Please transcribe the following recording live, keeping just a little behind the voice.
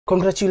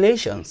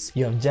Congratulations,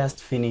 you have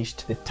just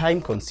finished the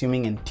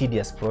time-consuming and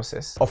tedious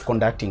process of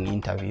conducting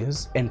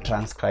interviews and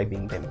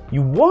transcribing them.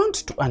 You want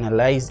to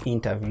analyze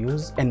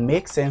interviews and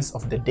make sense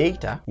of the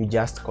data you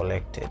just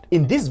collected.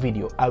 In this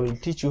video, I will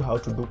teach you how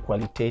to do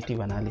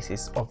qualitative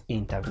analysis of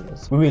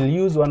interviews. We will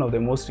use one of the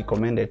most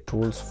recommended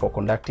tools for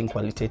conducting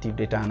qualitative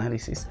data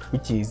analysis,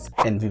 which is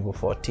Nvivo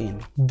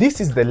 14. This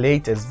is the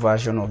latest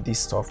version of this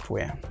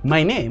software.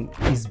 My name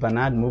is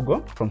Bernard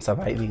Mugo from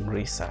Surviving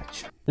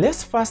Research.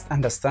 Let's first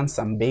understand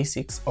some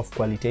basics of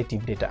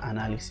qualitative data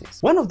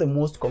analysis. One of the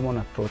most common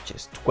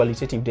approaches to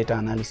qualitative data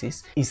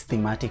analysis is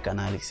thematic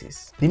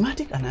analysis.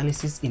 Thematic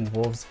analysis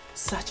involves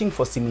searching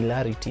for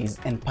similarities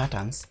and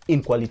patterns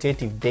in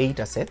qualitative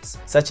data sets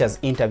such as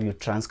interview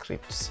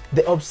transcripts.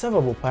 The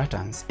observable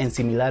patterns and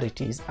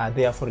similarities are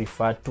therefore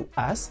referred to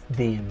as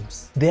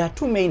themes. There are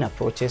two main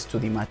approaches to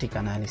thematic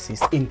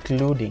analysis,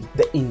 including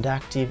the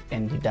inductive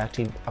and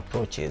deductive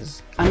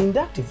approaches. An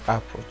inductive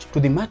approach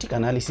to thematic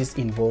analysis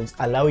involves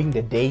allowing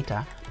the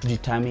data to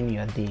determine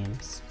your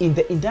themes. In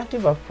the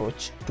inductive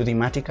approach to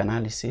thematic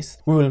analysis,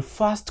 we will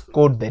first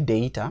code the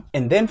data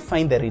and then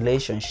find the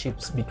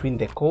relationships between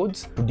the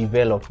codes to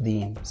develop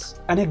themes.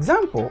 An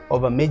example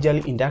of a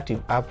majorly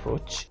inductive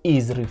approach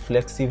is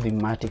reflexive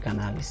thematic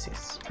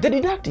analysis. The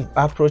deductive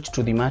approach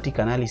to thematic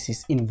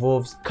analysis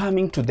involves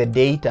coming to the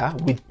data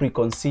with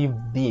preconceived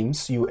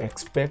themes you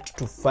expect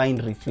to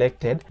find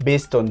reflected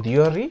based on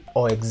theory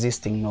or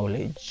existing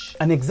knowledge.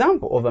 An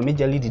example of a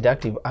majorly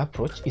deductive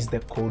approach is the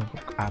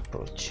codebook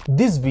approach.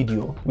 This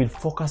video will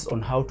focus on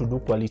how to do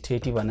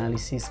qualitative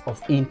analysis of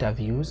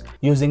interviews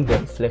using the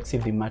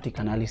reflexive thematic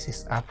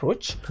analysis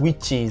approach,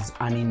 which is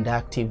an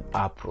inductive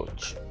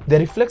approach. The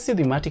reflexive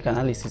thematic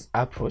analysis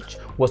approach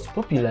was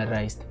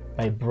popularized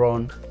by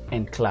Brown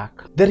and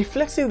Clark. The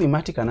reflexive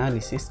thematic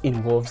analysis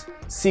involves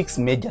 6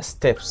 major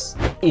steps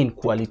in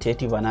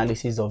qualitative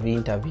analysis of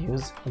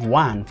interviews.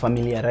 1.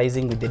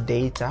 Familiarizing with the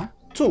data.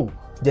 2.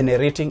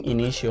 Generating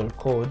initial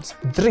codes.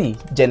 3.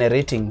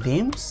 Generating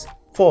themes.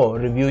 4.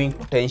 Reviewing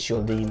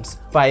potential themes.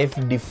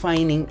 5.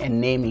 Defining and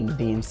naming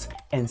themes.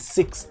 And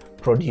 6.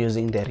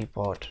 Producing the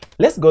report.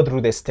 Let's go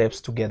through the steps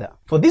together.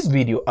 For this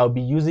video, I'll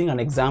be using an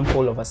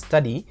example of a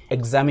study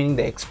examining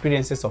the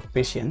experiences of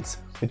patients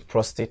with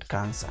prostate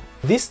cancer.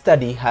 This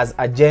study has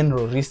a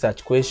general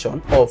research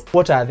question of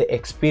what are the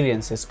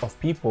experiences of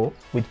people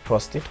with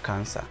prostate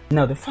cancer.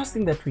 Now, the first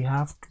thing that we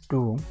have to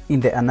do in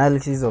the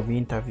analysis of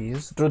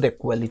interviews through the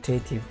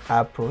qualitative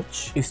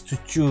approach is to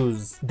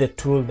choose the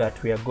tool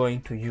that we are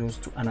going to use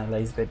to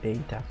analyze the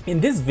data. In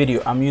this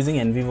video, I'm using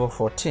Nvivo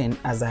 14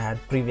 as I had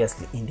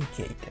previously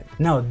indicated.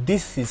 Now,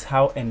 this is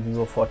how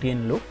Nvivo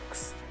 14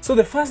 looks. So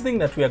the first thing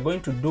that we are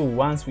going to do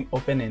once we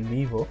open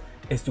Nvivo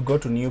is to go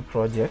to new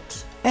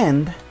project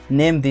and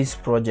name this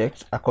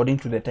project according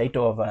to the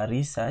title of our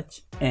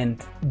research.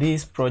 And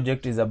this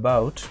project is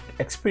about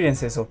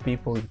experiences of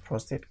people with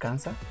prostate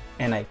cancer.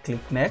 And I click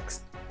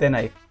next, then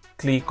I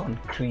click on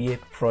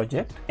create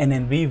project, and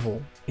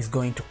Nvivo is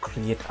going to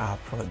create our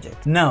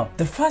project. Now,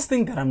 the first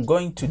thing that I'm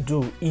going to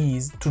do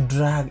is to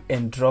drag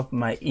and drop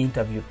my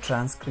interview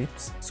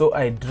transcripts. So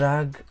I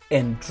drag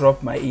and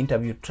drop my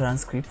interview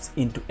transcripts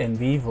into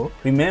Nvivo.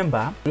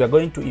 Remember, we are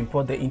going to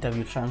import the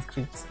interview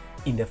transcripts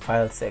in the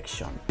file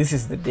section. This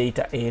is the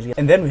data area,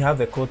 and then we have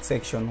the code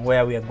section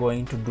where we are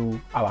going to do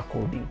our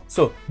coding.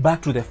 So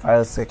back to the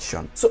file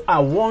section. So I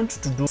want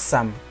to do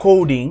some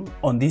coding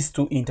on these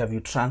two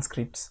interview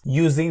transcripts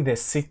using the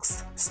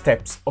 6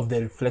 steps of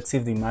the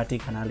reflexive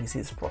thematic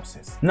analysis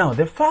process. Now,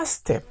 the first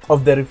step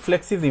of the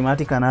reflexive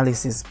thematic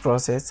analysis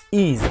process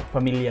is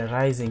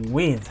familiarizing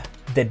with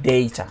the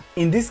data.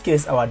 In this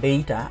case, our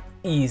data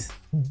is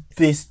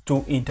these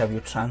 2 interview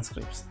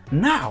transcripts.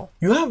 Now,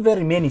 you have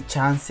very many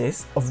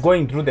chances of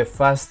going through the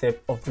first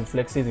step of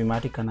reflexive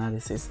thematic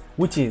analysis,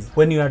 which is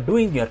when you are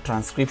doing your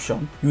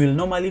transcription, you will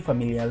normally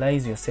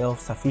familiarize yourself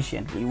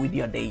sufficiently with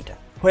your data.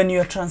 When you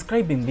are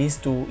transcribing these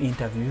 2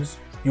 interviews,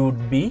 you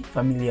would be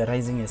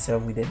familiarizing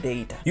yourself with the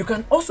data. You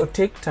can also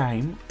take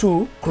time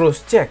to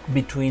cross-check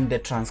between the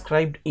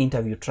transcribed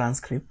interview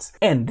transcripts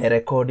and the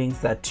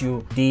recordings that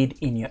you did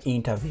in your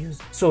interviews.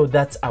 So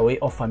that's a way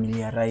of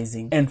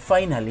familiarizing. And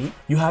finally,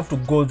 you have to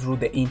go through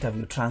the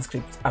interview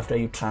transcripts after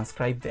you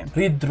transcribe them.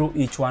 Read through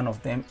each one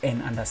of them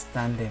and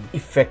understand them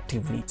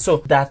effectively. So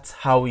that's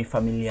how we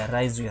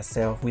familiarize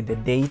yourself with the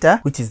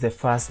data, which is the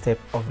first step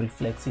of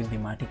reflexive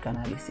thematic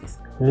analysis.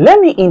 Let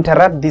me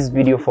interrupt this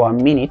video for a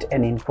minute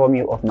and inform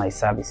you of my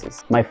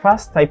services. My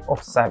first type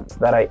of service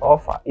that I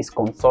offer is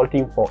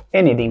consulting for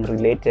anything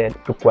related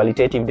to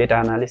qualitative data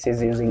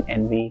analysis using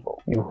Nvivo.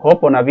 You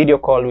hop on a video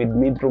call with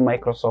me through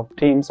Microsoft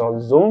Teams or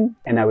Zoom,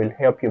 and I will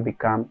help you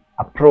become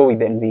a pro with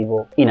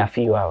Nvivo in a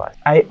few hours.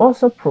 I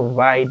also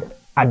provide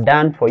a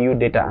done-for-you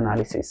data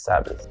analysis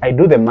service. I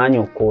do the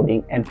manual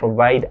coding and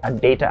provide a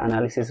data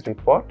analysis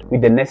report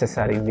with the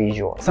necessary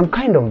visuals. Some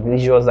kind of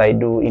visuals I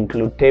do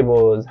include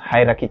tables,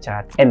 hierarchy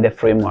charts, and the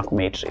framework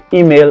matrix.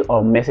 Email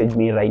or message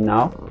me right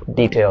now.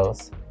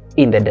 Details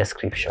in the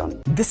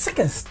description. The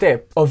second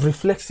step of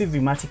reflexive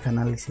thematic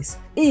analysis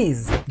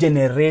is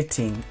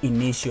generating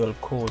initial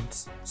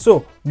codes.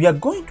 So we are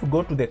going to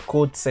go to the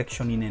code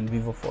section in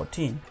Nvivo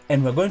 14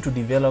 and we're going to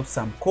develop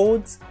some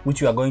codes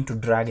which we are going to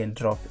drag and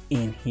drop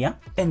in here.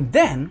 And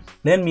then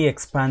let me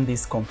expand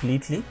this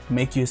completely,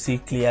 make you see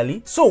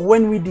clearly. So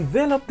when we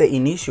develop the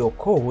initial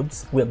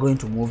codes, we're going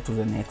to move to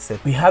the next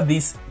step. We have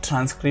this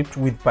transcript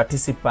with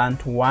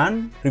participant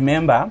 1.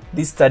 Remember,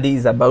 this study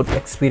is about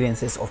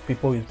experiences of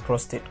people with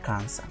prostate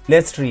cancer.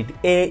 Let's read.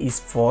 A is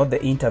for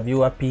the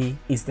interviewer, P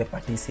is the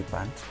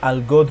participant.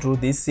 I'll go through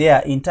this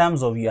here. In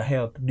terms of your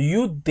health, do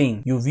you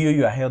think you view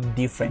your health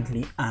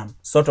differently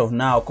sort of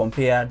now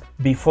compared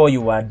before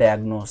you were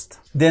diagnosed?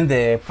 Then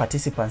the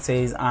participant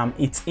says,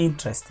 it's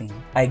interesting.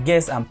 I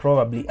guess I'm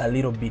probably a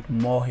little bit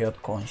more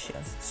health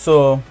conscious.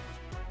 So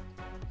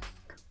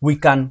we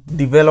can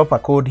develop a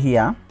code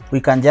here. We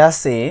can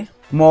just say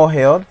more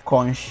health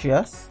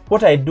conscious.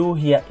 What I do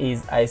here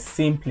is I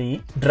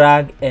simply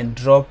drag and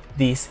drop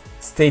this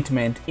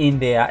statement in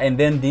there, and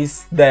then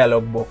this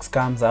dialog box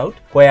comes out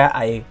where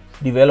I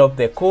develop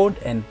the code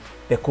and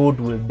the code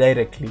will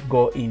directly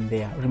go in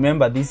there.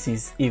 Remember, this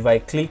is, if I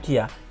click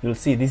here, you'll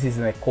see this is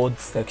in the code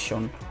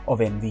section of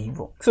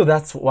Nvivo. So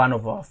that's one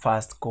of our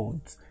first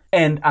codes.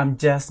 And I'm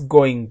just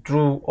going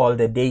through all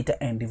the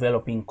data and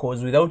developing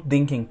codes without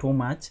thinking too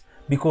much,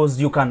 because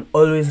you can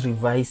always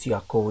revise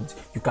your codes.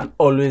 You can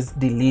always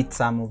delete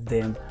some of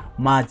them,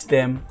 merge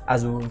them,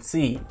 as we will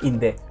see in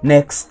the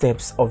next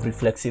steps of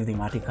reflexive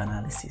thematic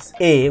analysis.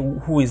 A,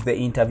 who is the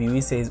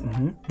interviewee, says,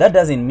 that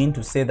doesn't mean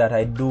to say that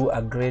I do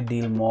a great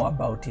deal more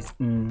about it.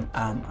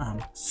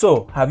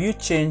 So have you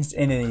changed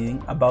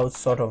anything about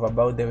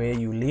about the way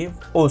you live?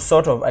 Oh,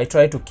 I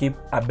try to keep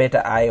a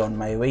better eye on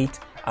my weight.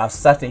 I've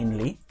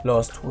certainly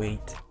lost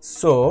weight.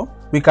 So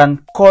we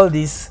can call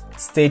this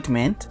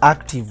statement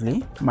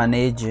actively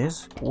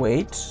manages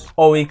weight,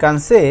 or we can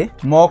say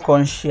more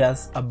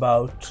conscious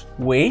about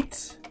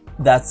weight.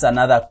 That's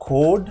another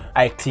code.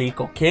 I click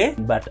OK,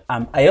 but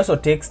I also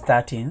take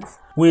statins,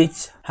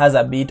 which has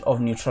a bit of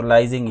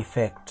neutralizing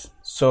effect.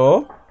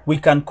 So we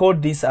can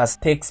code this as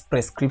takes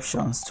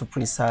prescriptions to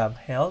preserve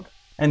health,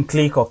 and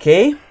click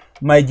OK.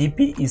 My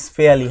GP is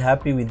fairly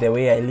happy with the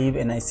way I live,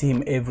 and I see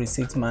him every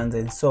 6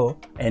 months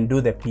and do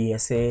the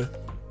PSA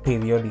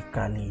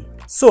periodically.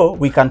 So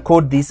we can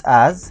code this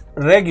as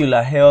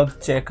regular health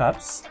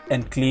checkups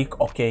and click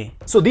OK.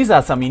 So these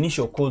are some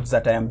initial codes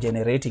that I am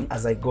generating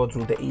as I go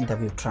through the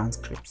interview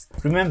transcripts.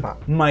 Remember,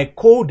 my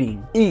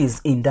coding is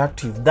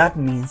inductive. That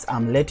means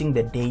I'm letting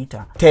the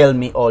data tell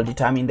me or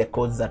determine the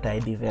codes that I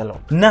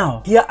develop.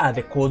 Now, here are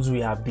the codes we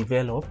have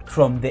developed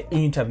from the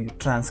interview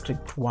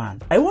transcript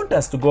 1. I want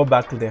us to go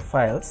back to the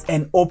files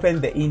and open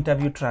the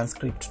interview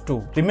transcript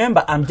 2.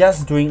 Remember, I'm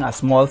just doing a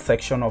small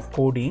section of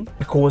coding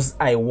because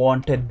I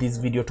wanted this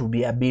video to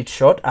be a bit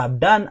short. I've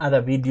done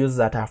other videos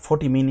that are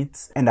 40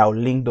 minutes and I'll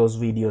link those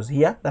videos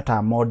here that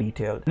are more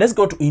detailed. Let's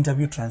go to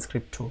interview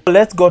transcript 2.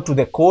 Let's go to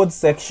the code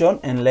section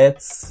and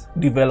let's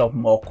develop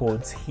more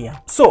codes here.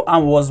 So I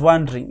was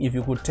wondering if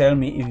you could tell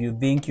me if you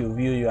think you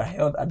view your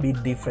health a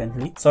bit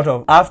differently,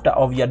 after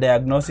of your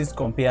diagnosis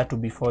compared to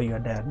before your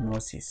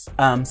diagnosis.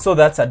 So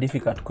that's a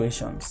difficult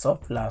question.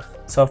 Soft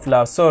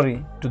love,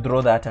 sorry to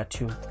throw that at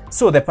you.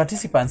 So the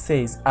participant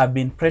says, I've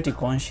been pretty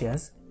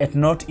conscious at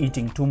not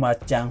eating too much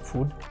junk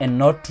food and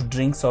not to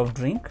drink soft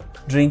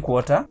drink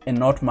water and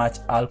not much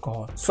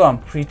alcohol. So I'm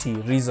pretty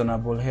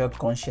reasonable, health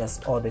conscious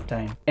all the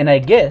time. And I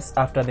guess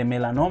after the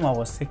melanoma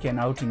was taken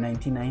out in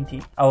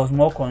 1990, I was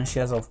more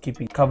conscious of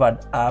keeping covered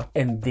up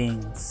and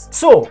things.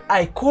 So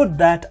I code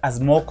that as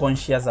more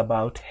conscious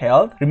about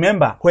health.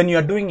 Remember, when you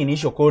are doing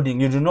initial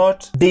coding, you do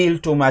not deal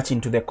too much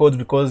into the codes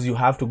because you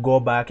have to go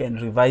back and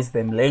revise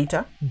them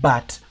later,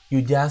 but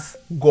you just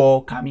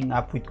go coming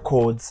up with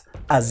codes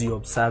as you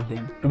observe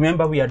them.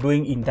 Remember, we are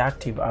doing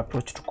inductive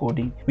approach to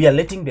coding. We are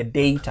letting the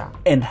data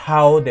and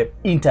how the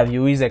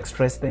interviewees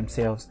express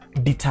themselves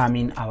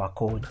determine our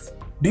codes.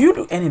 Do you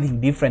do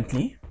anything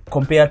differently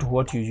compared to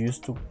what you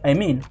used to? I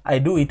mean, I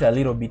do it a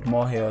little bit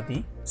more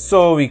healthy.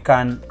 So we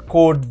can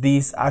code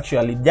this,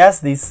 actually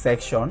just this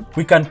section,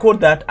 we can code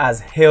that as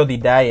healthy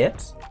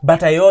diet,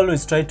 but I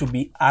always try to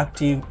be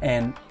active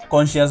and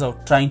conscious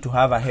of trying to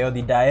have a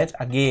healthy diet.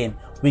 Again,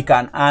 we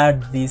can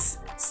add this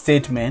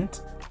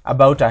statement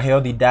about a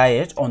healthy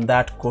diet on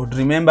that code.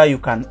 Remember, you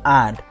can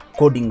add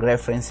coding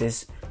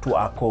references to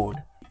our code.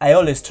 I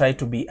always try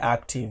to be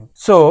active.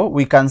 So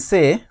we can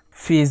say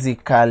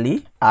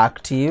physically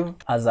active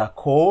as a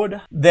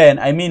code. Then,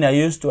 I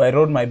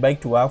rode my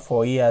bike to work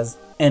for years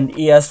and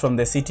years from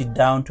the city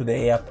down to the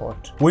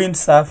airport.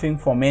 Windsurfing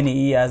for many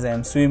years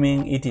and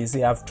swimming,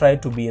 etc. I've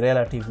tried to be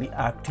relatively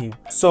active.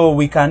 So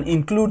we can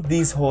include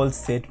this whole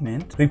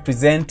statement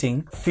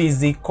representing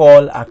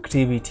physical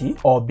activity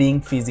or being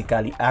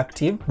physically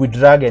active. We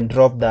drag and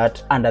drop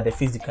that under the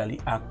physically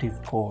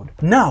active code.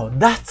 Now,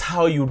 that's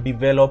how you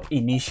develop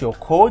initial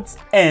codes,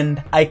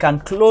 and I can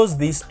close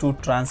these two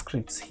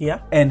transcripts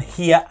here, and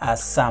here are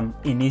some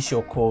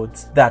initial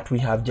codes that we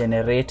have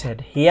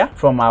generated here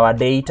from our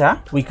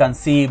data. We can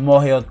see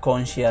more health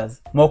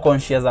conscious, more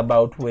conscious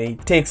about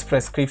weight, takes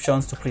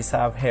prescriptions to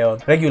preserve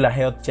health, regular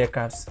health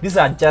checkups. These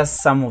are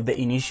just some of the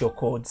initial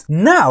codes.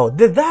 Now,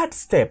 the third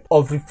step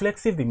of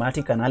reflexive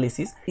thematic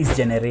analysis is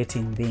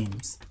generating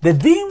themes. The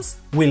themes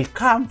will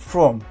come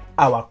from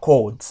our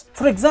codes.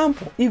 For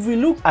example, if we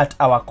look at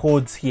our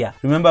codes here,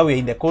 remember we're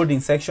in the coding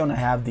section, I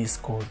have these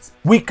codes.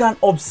 We can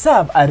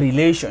observe a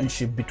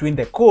relationship between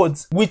the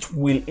codes which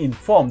will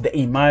inform the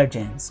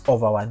emergence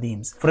of our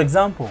themes. For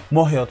example,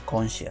 more health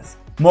conscious,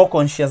 more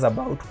conscious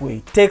about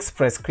weight, takes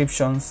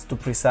prescriptions to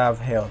preserve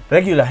health,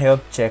 regular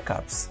health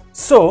checkups.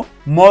 So,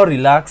 more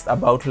relaxed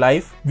about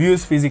life,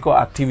 views physical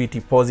activity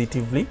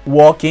positively,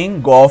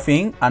 walking,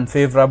 golfing,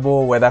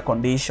 unfavorable weather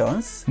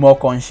conditions, more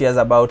conscious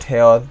about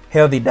health,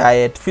 healthy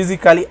diet,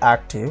 physically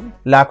active,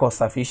 lack of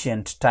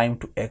sufficient time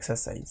to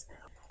exercise.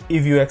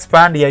 If you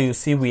expand here, you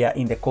see we are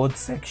in the code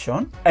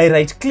section. I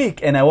right click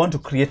and I want to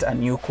create a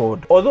new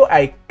code. Although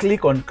I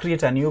click on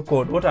create a new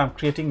code, what I'm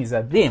creating is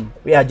a theme.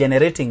 We are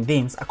generating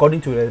themes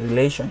according to the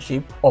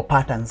relationship or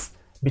patterns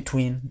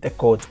between the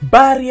codes.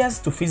 Barriers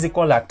to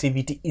physical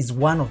activity is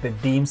one of the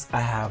themes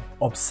I have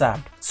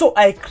observed. So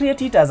I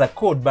create it as a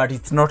code, but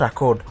it's not a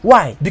code.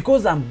 Why?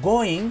 Because I'm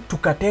going to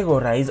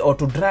categorize or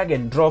to drag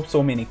and drop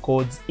so many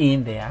codes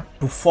in there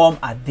to form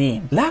a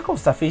theme. Lack of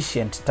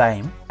sufficient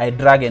time, I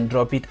drag and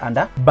drop it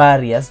under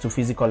barriers to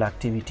physical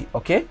activity.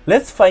 Okay,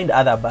 let's find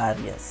other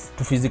barriers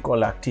to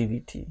physical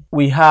activity.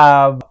 We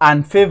have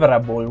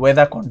unfavorable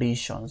weather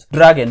conditions.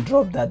 Drag and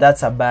drop that.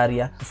 That's a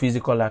barrier to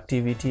physical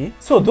activity.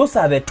 So those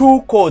are the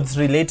two codes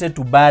related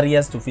to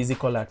barriers to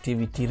physical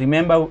activity.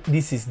 Remember,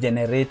 this is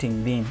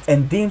generating themes,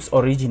 and themes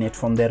originate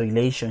from the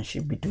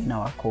relationship between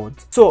our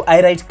codes. So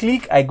I right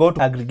click, I go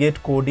to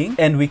aggregate coding,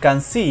 and we can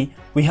see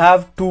we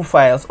have two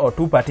files or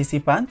two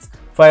participants.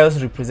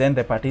 Files represent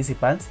the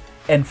participants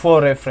and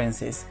 4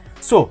 references.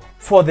 So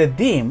for the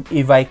theme,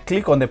 if I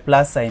click on the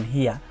plus sign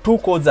here, 2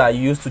 codes are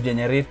used to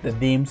generate the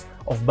themes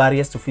of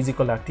barriers to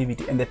physical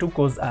activity, and the 2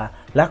 codes are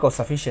lack of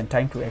sufficient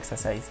time to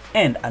exercise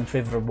and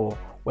unfavorable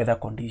weather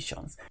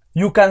conditions.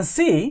 You can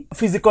see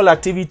physical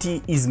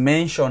activity is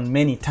mentioned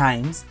many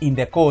times in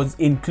the codes,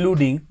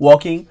 including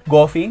walking,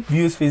 golfing,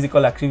 views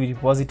physical activity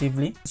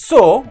positively.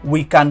 So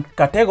we can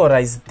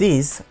categorize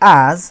this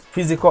as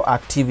physical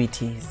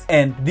activities,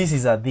 and this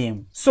is a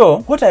theme.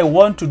 So what I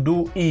want to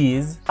do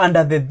is,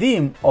 under the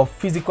theme of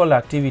physical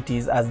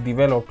activities as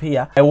developed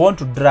here, I want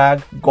to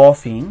drag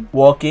golfing,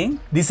 walking.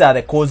 These are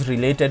the codes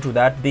related to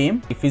that theme.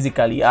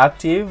 Physically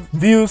active,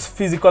 views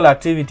physical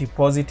activity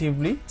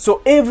positively.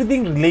 So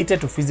everything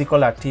related to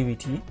physical activity,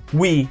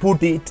 we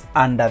put it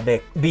under the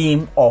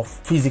theme of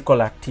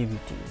physical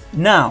activities.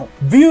 Now,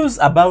 views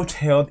about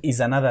health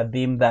is another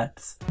theme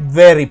that's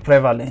very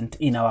prevalent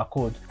in our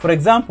code. For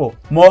example,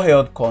 more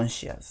health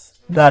conscious.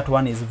 That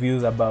one is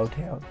views about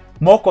health.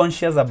 More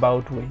conscious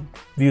about weight,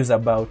 views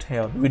about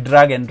health. We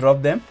drag and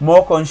drop them.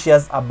 More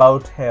conscious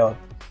about health,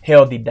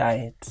 healthy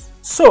diet.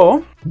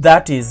 So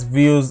that is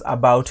views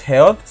about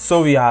health.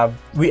 So we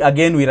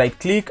right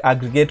click,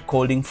 aggregate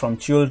coding from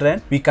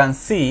children. We can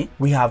see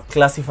we have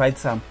classified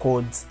some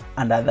codes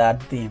under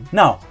that theme.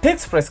 Now,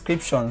 takes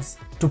prescriptions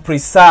to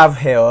preserve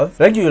health,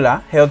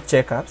 regular health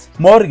checkups,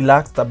 more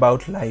relaxed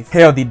about life,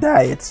 healthy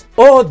diet.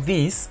 All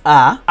these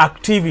are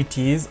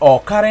activities or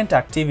current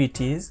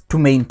activities to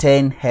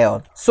maintain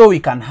health. So we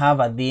can have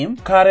a theme,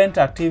 current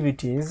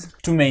activities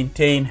to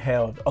maintain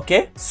health.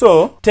 Okay,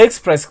 so takes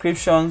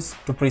prescriptions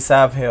to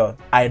preserve health.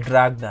 I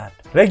drag that.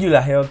 Regular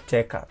health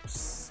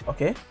checkups.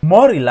 Okay,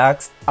 more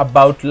relaxed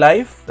about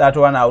life. That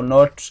one I'll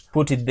not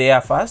put it there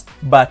first,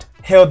 but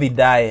healthy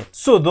diet.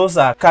 So those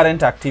are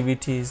current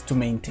activities to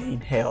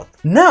maintain health.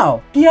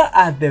 Now, here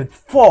are the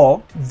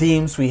 4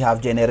 themes we have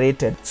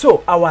generated.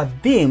 So our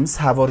themes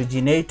have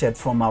originated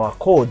from our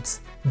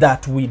codes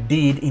that we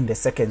did in the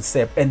second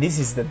step, and this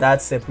is the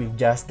third step we've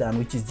just done,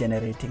 which is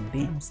generating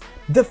themes.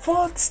 The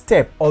 4th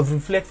step of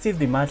reflexive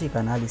thematic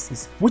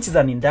analysis, which is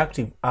an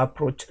inductive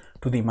approach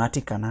to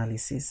thematic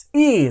analysis,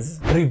 is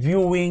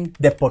reviewing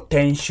the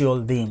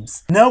potential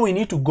themes. Now we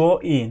need to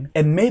go in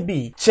and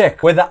maybe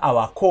check whether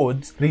our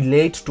codes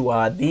relate to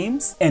our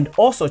themes, and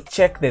also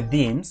check the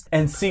themes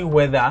and see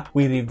whether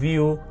we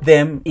review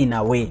them in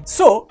a way.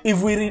 So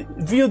if we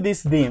review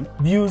this theme,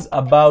 views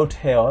about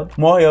health,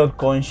 more health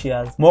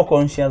conscious, more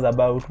conscious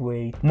about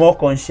weight, more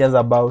conscious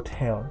about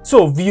health.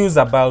 So views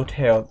about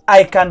health,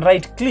 I can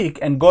right click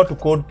and go to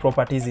code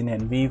properties in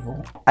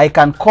Nvivo. I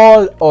can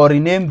call or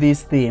rename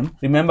this theme.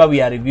 Remember, we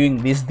are reviewing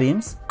these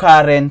themes,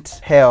 current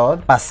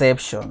health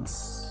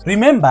perceptions. themes.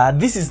 Remember,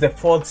 this is the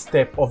fourth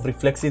step of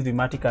reflexive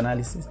thematic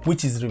analysis,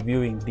 which is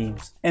reviewing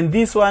themes. And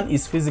this one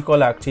is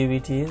physical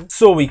activities,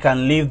 so we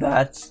can leave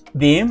that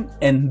theme.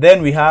 And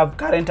then we have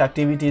current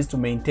activities to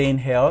maintain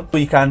health.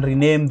 We can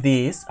rename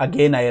this.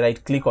 Again, I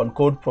right click on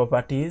code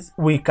properties.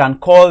 We can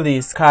call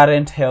this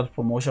current health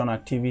promotion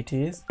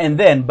activities, and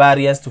then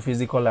barriers to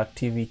physical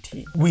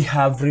activity. We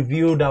have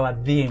reviewed our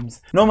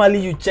themes. Normally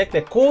you check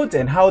the codes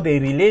and how they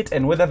relate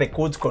and whether the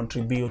codes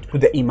contribute to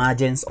the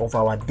emergence of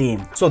our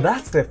theme. So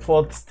that's the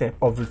fourth step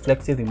of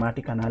reflexive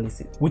thematic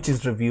analysis, which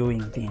is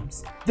reviewing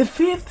themes. The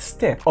fifth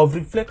step of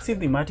reflexive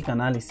thematic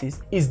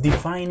analysis is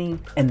defining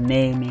and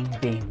naming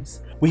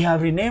themes. We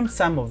have renamed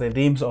some of the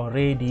themes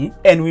already,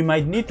 and we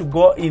might need to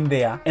go in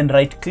there and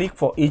right click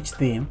for each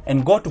theme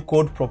and go to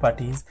code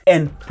properties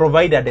and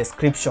provide a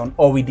description,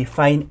 or we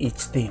define each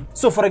theme.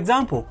 So for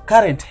example,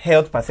 current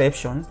health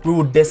perceptions, we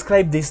would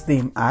describe this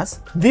theme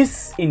as,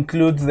 this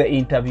includes the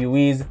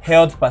interviewee's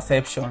health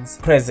perceptions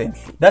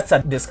presently. That's a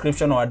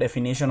description or a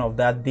definition of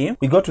that theme.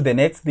 We go to the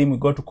next theme, we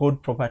go to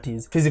code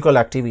properties, physical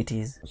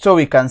activities. So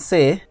we can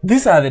say,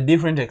 these are the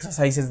different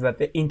exercises that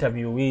the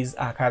interviewees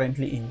are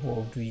currently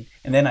involved with.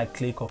 And then I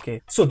click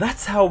OK. So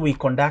that's how we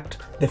conduct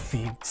the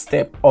fifth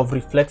step of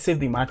reflexive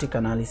thematic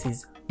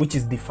analysis, which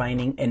is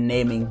defining and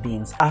naming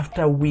themes.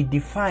 After we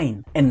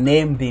define and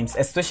name themes,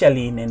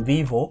 especially in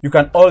Nvivo, you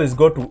can always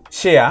go to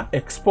Share,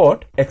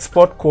 Export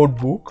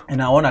Codebook,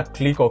 and I want to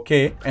click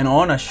OK, and I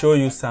want to show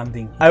you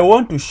something. I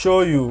want to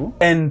show you,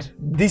 and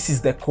this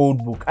is the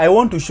codebook. I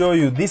want to show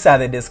you, these are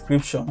the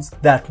descriptions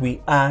that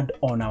we add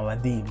on our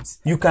themes.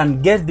 You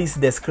can get these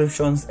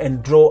descriptions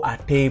and draw a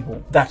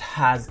table that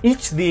has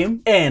each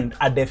theme and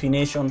a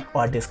definition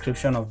or a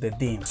description of the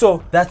theme.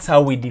 So that's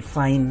how we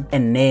define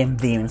and name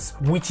themes,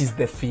 which is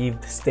the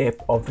fifth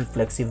step of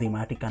reflexive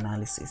thematic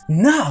analysis.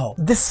 Now,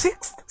 the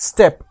sixth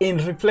step in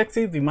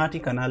reflexive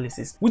thematic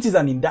analysis, which is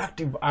an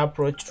inductive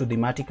approach to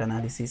thematic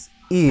analysis,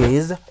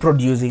 is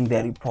producing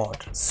the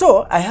report.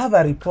 So I have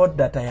a report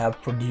that I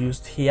have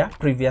produced here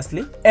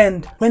previously,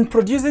 and when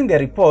producing the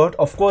report,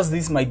 of course,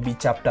 this might be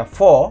chapter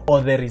 4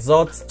 or the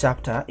results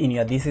chapter in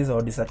your thesis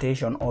or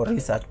dissertation or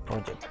research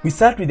project. We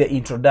start with the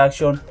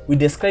introduction. We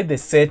describe the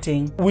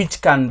setting,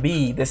 which can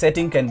be, the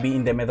setting can be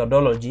in the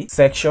methodology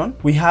section.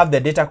 We have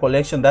the data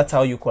collection, that's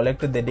how you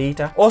collected the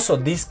data. Also,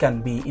 this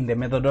can be in the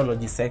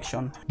methodology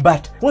section.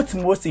 But what's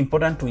most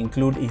important to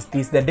include is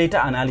this, the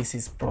data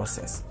analysis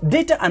process.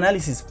 Data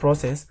analysis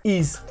process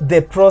is the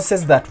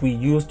process that we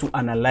use to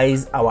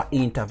analyze our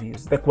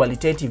interviews, the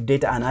qualitative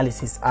data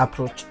analysis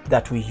approach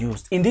that we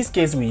used. In this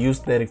case, we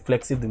used the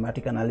reflexive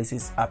thematic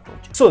analysis approach.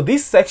 So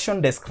this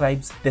section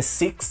describes the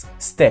 6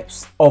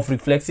 steps of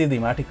reflexive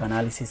thematic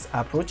analysis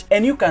approach,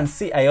 and you can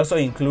see I also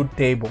include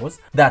tables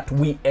that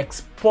we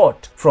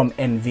export from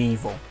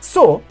Nvivo.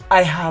 So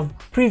I have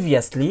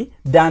previously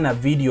done a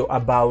video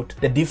about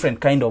the different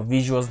kind of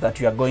visuals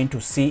that you are going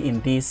to see in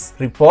this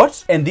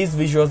report, and these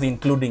visuals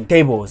including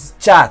tables,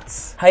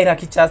 charts,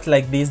 hierarchy charts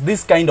like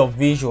this kind of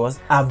visuals.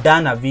 I've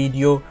done a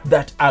video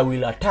that I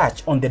will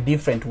attach on the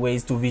different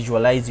ways to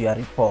visualize your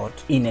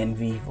report in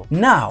Nvivo.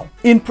 Now,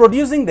 in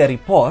producing the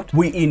report,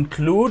 we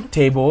include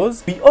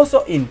tables. We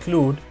also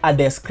include a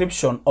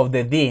description of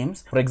the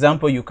themes. For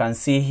example, you can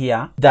see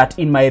here that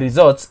in my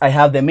results, I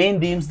have the main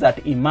themes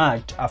that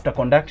emerged after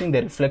conducting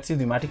the reflexive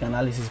thematic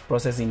analysis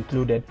process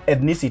included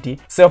ethnicity,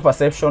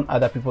 self-perception,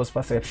 other people's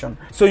perception.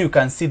 So you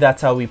can see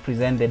that's how we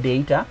present the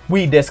data.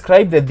 We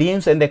describe the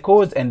themes and the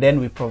codes, and then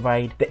we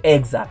provide the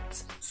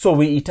excerpts. So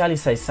we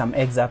italicize some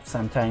excerpts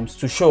sometimes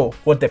to show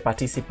what the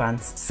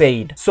participants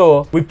said.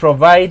 So we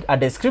provide a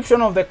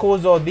description of the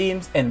codes or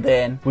themes, and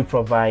then we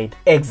provide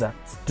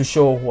excerpts to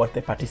show what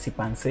the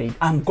participants said.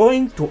 I'm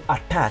going to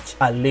attach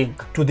a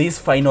link to this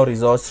final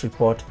results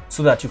report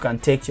so that you can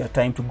take your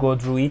time to go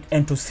through it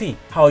and to see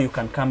how you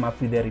can come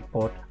up with a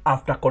report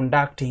after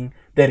conducting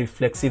the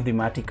reflexive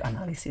thematic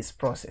analysis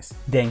process.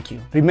 Thank you.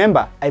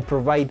 Remember, I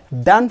provide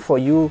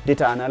done-for-you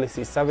data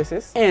analysis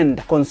services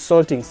and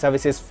consulting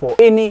services for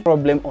any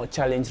problem or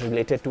challenge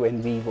related to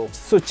Nvivo.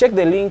 So check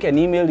the link and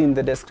email in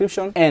the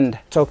description and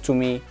talk to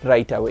me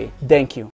right away. Thank you.